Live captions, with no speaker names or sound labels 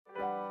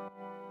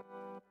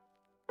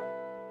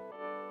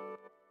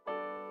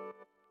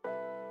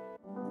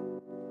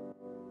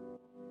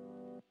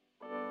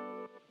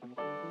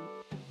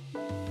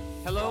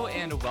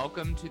and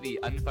welcome to the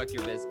Unfuck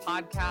Your Biz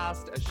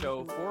podcast, a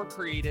show for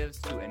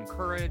creatives to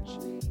encourage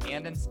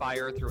and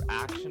inspire through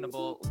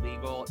actionable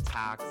legal,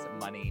 tax,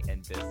 money,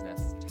 and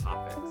business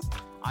topics.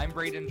 I'm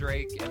Braden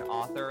Drake, an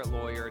author,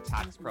 lawyer,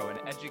 tax pro,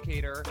 and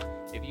educator.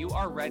 If you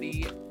are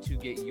ready to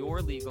get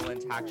your legal and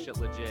tax shit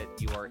legit,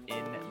 you are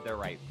in the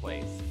right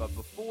place. But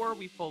before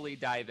we fully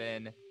dive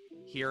in,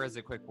 here is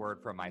a quick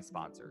word from my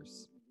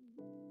sponsors.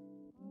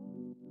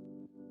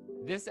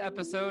 This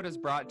episode is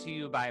brought to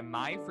you by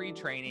my free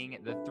training,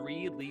 The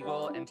 3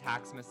 Legal and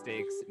Tax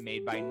Mistakes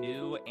Made by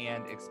New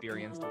and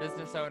Experienced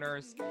Business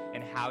Owners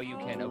and How You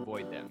Can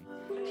Avoid Them.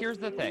 Here's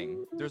the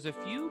thing. There's a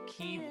few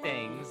key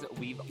things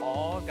we've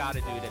all got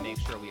to do to make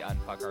sure we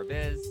unfuck our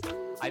biz.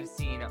 I've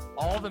seen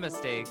all the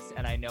mistakes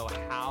and I know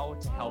how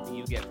to help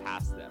you get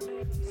past them.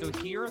 So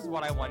here's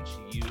what I want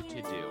you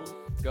to do.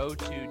 Go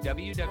to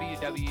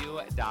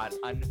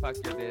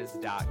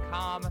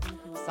www.unfuckyourbiz.com,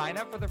 sign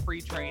up for the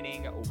free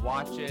training,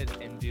 watch it,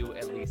 and do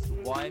at least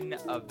one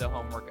of the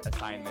homework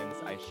assignments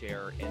I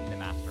share in the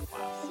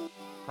masterclass.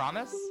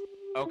 Promise?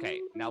 Okay,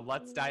 now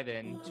let's dive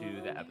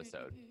into the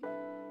episode.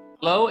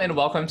 Hello and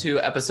welcome to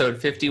episode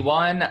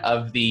 51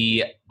 of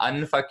the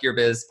Unfuck Your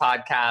Biz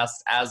podcast.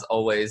 As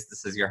always,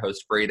 this is your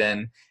host,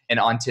 Braden. And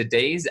on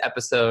today's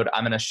episode,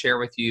 I'm going to share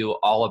with you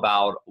all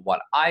about what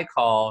I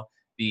call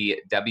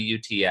the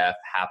WTF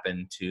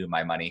happened to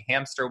my money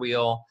hamster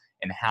wheel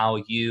and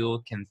how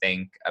you can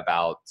think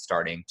about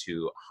starting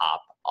to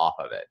hop off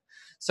of it.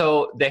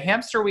 So the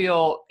hamster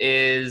wheel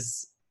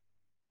is,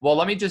 well,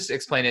 let me just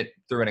explain it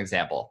through an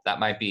example. That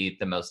might be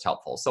the most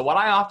helpful. So what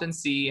I often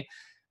see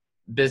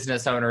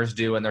business owners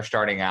do when they're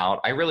starting out,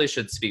 I really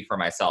should speak for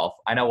myself.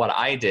 I know what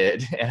I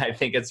did, and I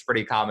think it's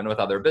pretty common with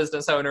other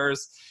business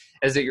owners,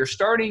 is that you're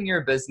starting your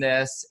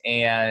business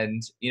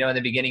and, in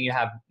the beginning you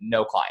have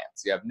no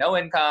clients. You have no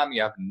income,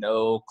 you have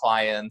no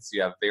clients,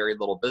 you have very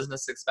little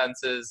business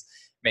expenses.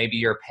 Maybe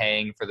you're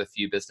paying for the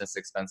few business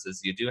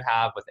expenses you do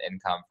have with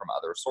income from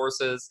other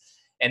sources.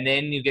 And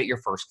then you get your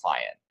first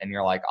client and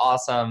you're like,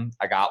 awesome,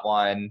 I got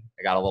one,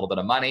 I got a little bit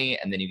of money.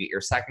 And then you get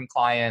your second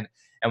client.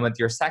 And with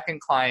your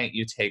second client,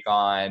 you take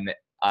on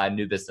a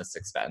new business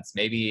expense.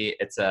 Maybe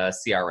it's a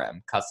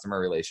CRM, customer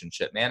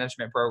relationship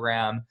management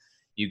program.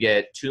 You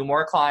get 2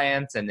 more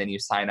clients and then you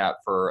sign up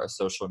for a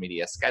social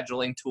media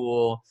scheduling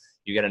tool.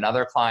 You get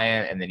another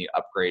client and then you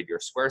upgrade your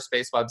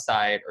Squarespace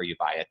website or you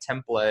buy a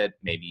template.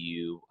 Maybe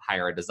you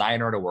hire a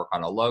designer to work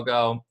on a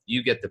logo.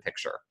 You get the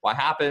picture. What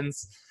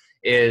happens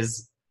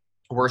is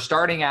we're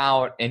starting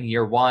out in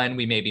year 1,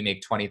 we maybe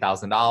make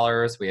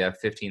 $20,000. We have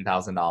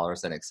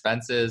 $15,000 in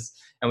expenses,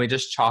 and we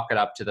just chalk it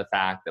up to the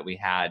fact that we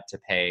had to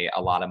pay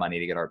a lot of money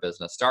to get our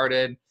business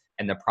started,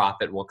 and the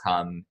profit will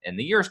come in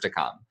the years to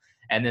come.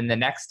 And then the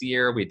next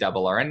year, we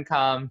double our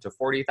income to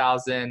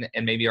 $40,000,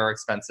 and maybe our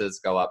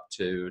expenses go up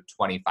to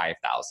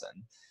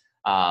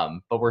 $25,000.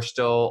 But we're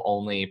still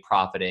only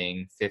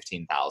profiting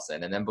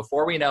 $15,000. And then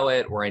before we know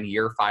it, we're in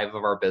year 5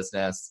 of our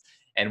business,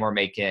 and we're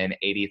making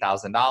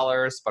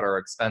 $80,000, but our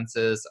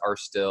expenses are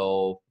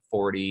still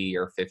 $40,000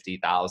 or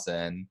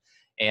 $50,000.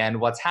 And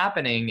what's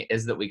happening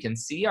is that we can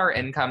see our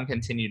income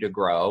continue to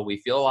grow. We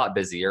feel a lot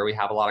busier. We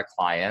have a lot of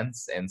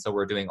clients. And so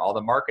we're doing all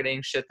the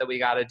marketing shit that we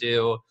got to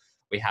do.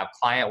 We have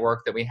client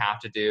work that we have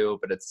to do,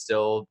 but it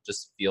still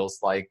just feels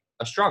like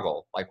a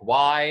struggle. Like,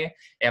 why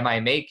am I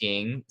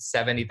making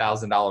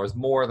 $70,000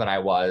 more than I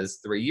was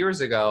 3 years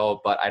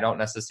ago, but I don't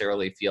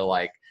necessarily feel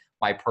like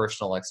my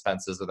personal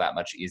expenses are that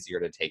much easier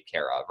to take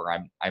care of, or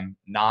I'm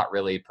not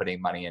really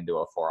putting money into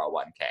a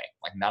 401k.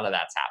 Like, none of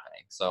that's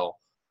happening. So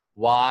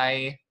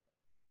why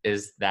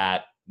is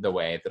that the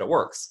way that it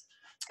works?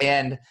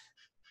 And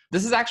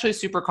this is actually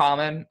super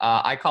common.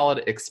 I call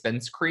it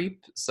expense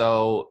creep.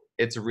 So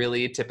it's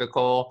really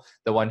typical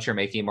that once you're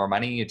making more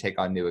money, you take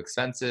on new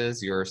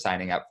expenses. You're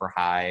signing up for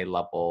high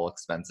level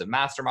expensive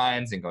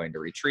masterminds and going to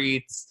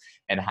retreats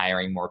and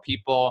hiring more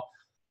people.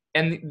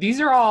 And these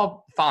are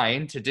all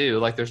fine to do.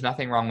 Like, there's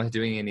nothing wrong with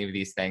doing any of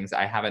these things.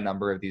 I have a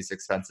number of these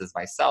expenses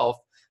myself.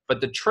 But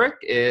the trick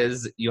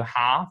is you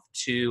have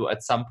to,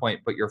 at some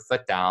point, put your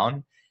foot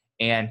down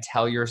and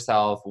tell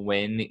yourself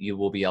when you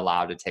will be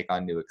allowed to take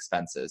on new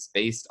expenses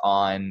based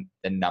on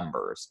the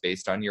numbers,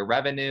 based on your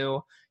revenue,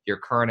 your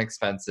current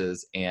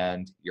expenses,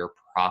 and your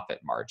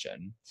profit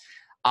margin.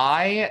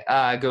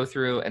 I go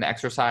through an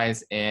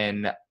exercise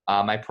in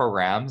my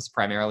programs,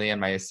 primarily in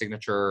my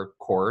signature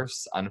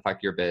course,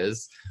 Unfuck Your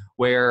Biz,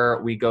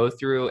 where we go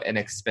through an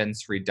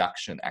expense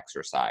reduction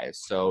exercise.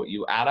 So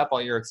you add up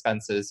all your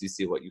expenses, you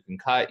see what you can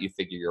cut, you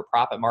figure your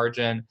profit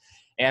margin.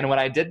 And when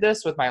I did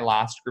this with my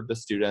last group of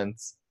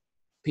students,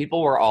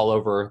 people were all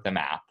over the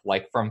map,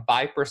 like from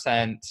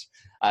 5%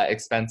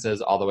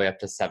 expenses all the way up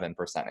to 7%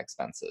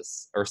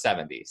 expenses, or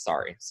 70,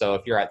 sorry. So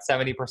if you're at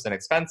 70%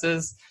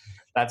 expenses,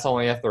 that's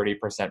only a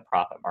 30%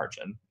 profit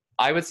margin.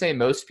 I would say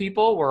most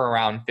people were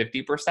around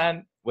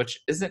 50%, which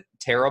isn't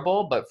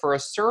terrible, but for a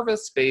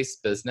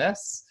service-based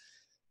business,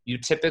 you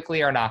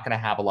typically are not going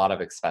to have a lot of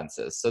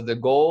expenses. So the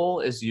goal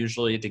is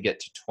usually to get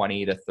to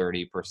 20 to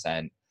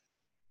 30%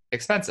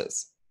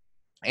 expenses.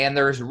 And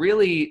there's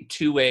really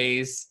 2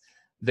 ways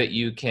that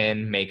you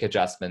can make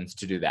adjustments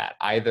to do that.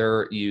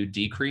 Either you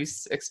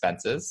decrease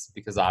expenses,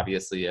 because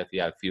obviously if you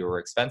have fewer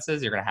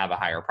expenses, you're going to have a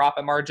higher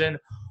profit margin,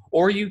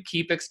 or you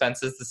keep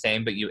expenses the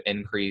same, but you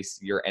increase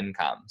your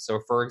income.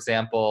 So for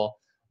example,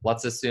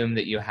 let's assume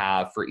that you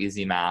have, for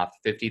easy math,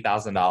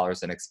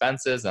 $50,000 in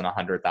expenses and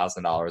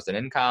 $100,000 in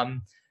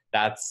income.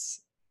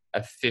 That's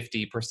a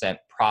 50%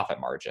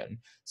 profit margin.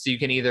 So you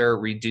can either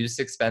reduce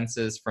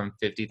expenses from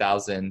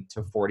 50,000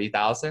 to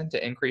 40,000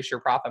 to increase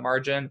your profit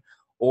margin,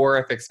 or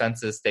if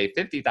expenses stay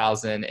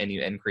 50,000 and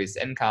you increase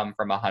income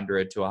from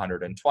 100 to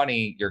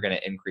 120, you're going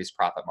to increase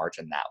profit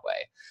margin that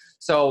way.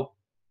 So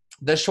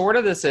the short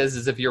of this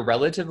is if you're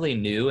relatively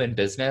new in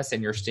business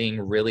and you're seeing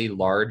really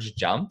large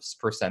jumps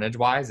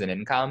percentage-wise in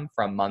income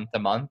from month to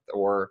month,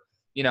 or,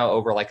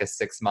 over like a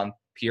 6-month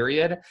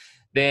period,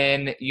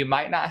 then you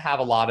might not have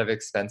a lot of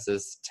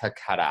expenses to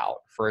cut out.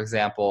 For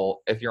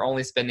example, if you're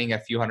only spending a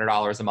few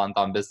 $100s a month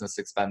on business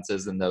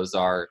expenses, and those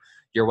are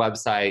your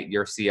website,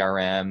 your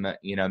CRM,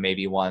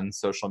 maybe one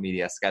social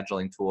media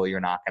scheduling tool, you're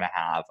not going to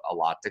have a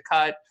lot to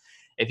cut.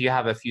 If you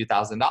have a few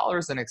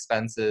 $1,000s in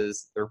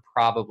expenses, there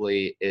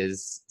probably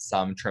is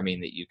some trimming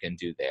that you can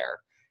do there.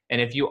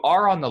 And if you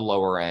are on the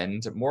lower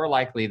end, more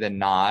likely than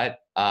not,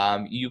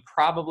 you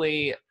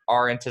probably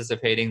are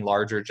anticipating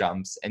larger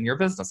jumps in your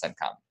business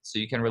income. So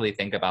you can really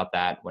think about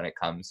that when it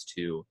comes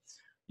to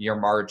your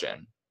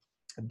margin.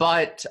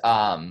 But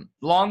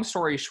long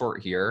story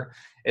short here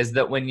is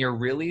that when you're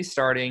really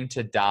starting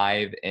to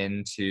dive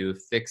into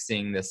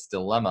fixing this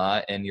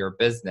dilemma in your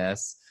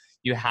business,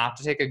 you have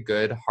to take a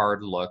good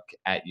hard look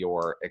at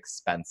your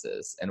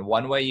expenses. And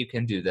one way you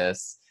can do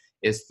this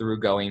is through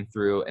going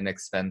through an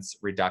expense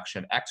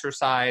reduction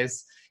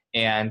exercise.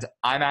 And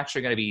I'm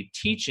actually going to be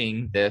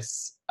teaching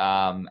this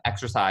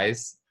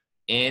exercise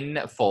in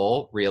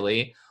full,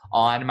 really,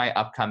 on my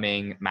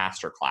upcoming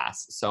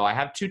masterclass. So I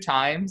have two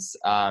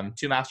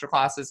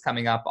masterclasses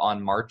coming up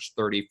on March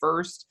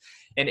 31st.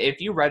 And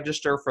if you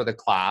register for the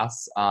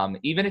class,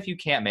 even if you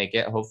can't make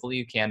it, hopefully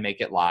you can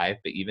make it live,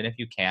 but even if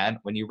you can't,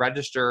 when you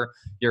register,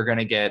 you're going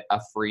to get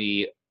a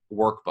free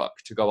workbook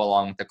to go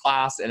along with the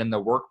class. And in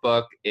the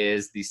workbook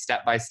is the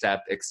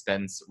step-by-step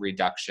expense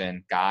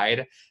reduction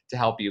guide to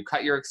help you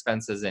cut your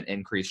expenses and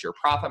increase your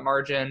profit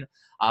margin.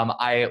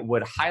 I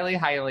would highly,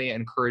 highly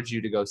encourage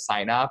you to go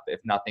sign up,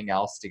 if nothing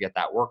else, to get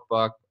that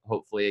workbook.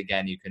 Hopefully,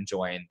 again, you can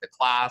join the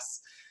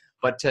class.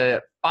 But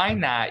to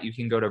find that, you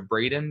can go to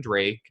Braden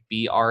Drake,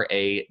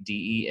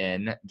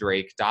 BRADEN,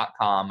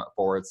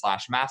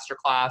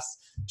 Drake.com/masterclass.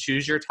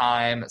 Choose your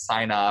time,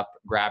 sign up,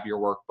 grab your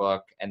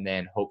workbook, and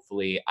then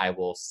hopefully I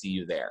will see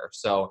you there.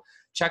 So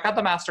check out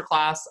the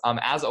masterclass.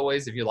 As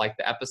always, if you like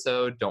the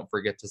episode, don't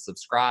forget to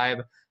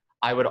subscribe.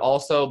 I would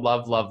also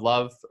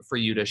love for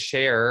you to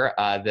share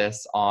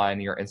this on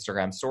your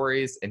Instagram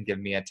stories and give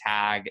me a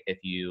tag if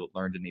you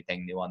learned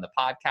anything new on the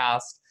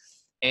podcast.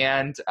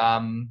 And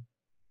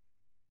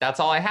that's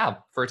all I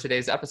have for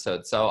today's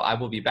episode. So I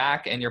will be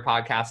back in your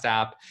podcast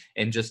app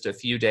in just a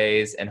few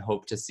days and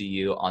hope to see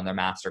you on the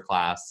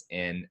masterclass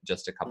in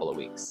just a couple of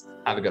weeks.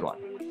 Have a good one.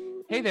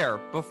 Hey there.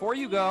 Before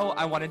you go,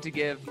 I wanted to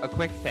give a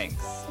quick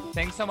thanks.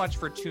 Thanks so much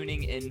for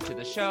tuning into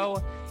the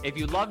show. If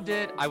you loved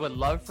it, I would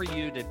love for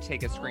you to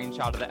take a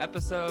screenshot of the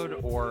episode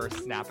or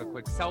snap a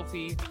quick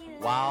selfie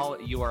while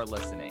you are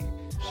listening.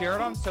 Share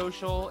it on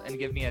social and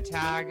give me a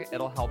tag.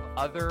 It'll help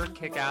other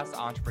kick-ass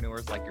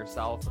entrepreneurs like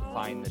yourself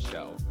find the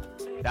show.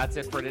 That's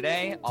it for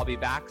today. I'll be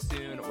back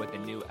soon with a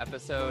new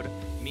episode.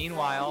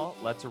 Meanwhile,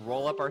 let's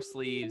roll up our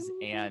sleeves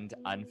and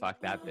unfuck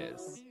that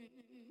biz.